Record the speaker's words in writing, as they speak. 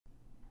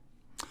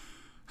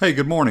Hey,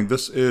 good morning.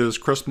 This is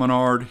Chris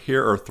Menard.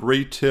 Here are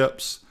 3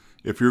 tips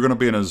if you're going to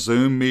be in a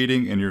Zoom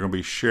meeting and you're going to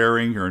be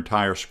sharing your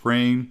entire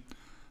screen.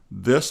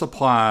 This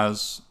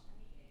applies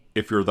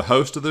if you're the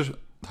host of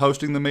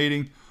hosting the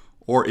meeting,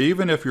 or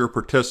even if you're a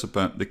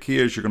participant. The key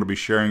is you're going to be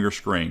sharing your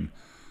screen.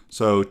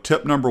 So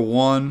tip number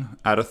 1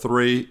 out of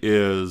 3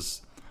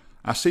 is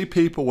I see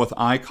people with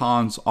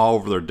icons all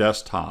over their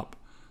desktop.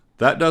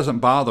 That doesn't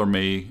bother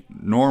me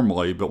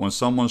normally, but when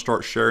someone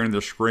starts sharing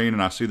their screen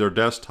and I see their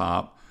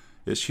desktop,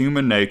 it's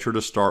human nature to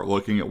start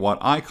looking at what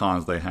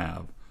icons they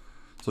have.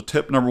 So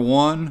tip number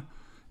 1,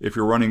 if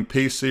you're running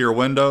PC or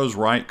Windows,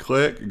 right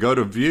click, go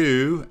to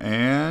View,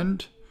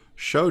 and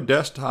show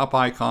desktop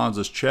icons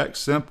as checked.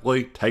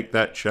 Simply take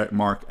that check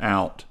mark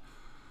out.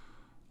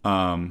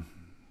 Now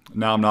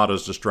I'm not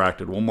as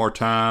distracted. One more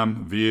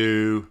time,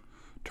 View,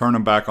 turn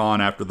them back on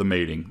after the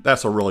meeting.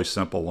 That's a really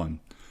simple one.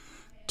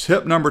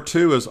 Tip number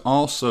 2 is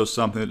also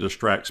something that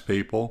distracts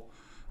people.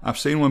 I've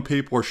seen when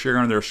people are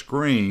sharing their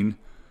screen,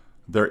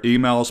 their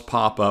emails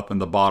pop up in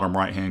the bottom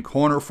right hand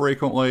corner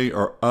frequently,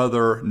 or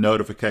other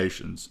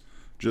notifications.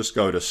 Just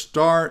go to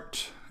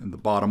Start in the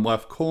bottom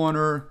left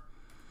corner,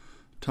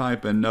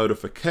 type in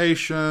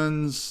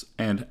Notifications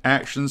and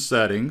Action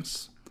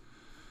Settings.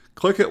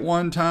 Click it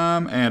one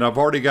time, and I've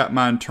already got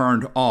mine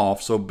turned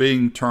off, so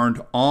being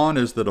turned on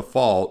is the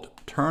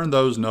default. Turn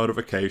those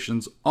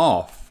notifications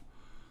off.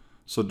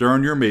 So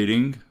during your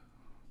meeting,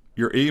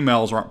 your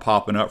emails aren't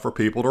popping up for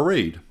people to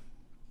read.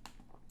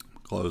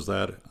 Close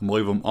that and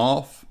leave them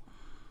off.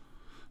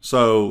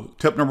 So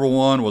tip number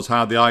 1 was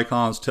hide the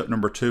icons. Tip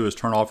number 2 is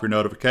turn off your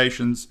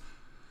notifications.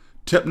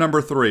 Tip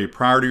number 3,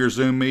 prior to your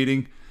Zoom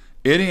meeting,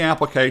 any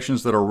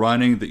applications that are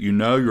running that you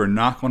know you're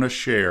not going to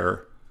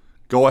share,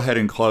 go ahead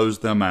and close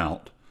them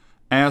out.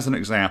 As an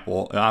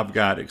example, I've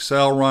got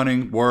Excel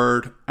running,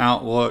 Word,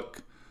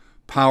 Outlook,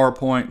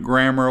 PowerPoint,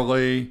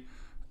 Grammarly,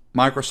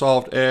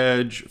 Microsoft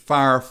Edge,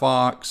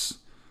 Firefox,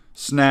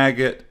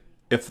 Snagit.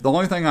 If the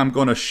only thing I'm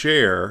going to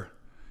share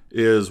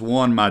is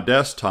 1, my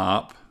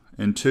desktop,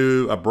 and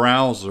 2, a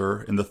browser,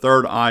 and the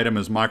 3rd item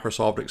is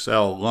Microsoft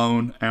Excel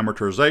loan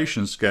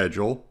amortization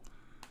schedule,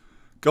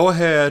 go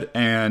ahead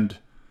and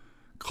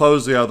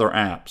close the other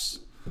apps.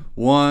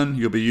 1,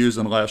 you'll be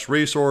using less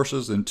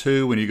resources, and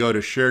 2, when you go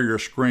to share your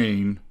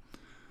screen,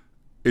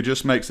 it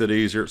just makes it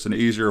easier. It's an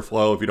easier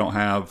flow if you don't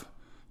have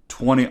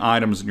 20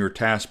 items in your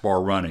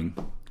taskbar running.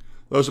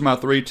 Those are my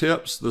 3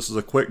 tips. This is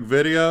a quick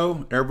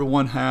video.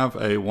 Everyone have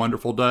a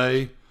wonderful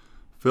day.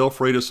 Feel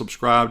free to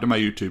subscribe to my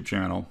YouTube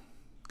channel.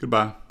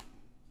 Goodbye.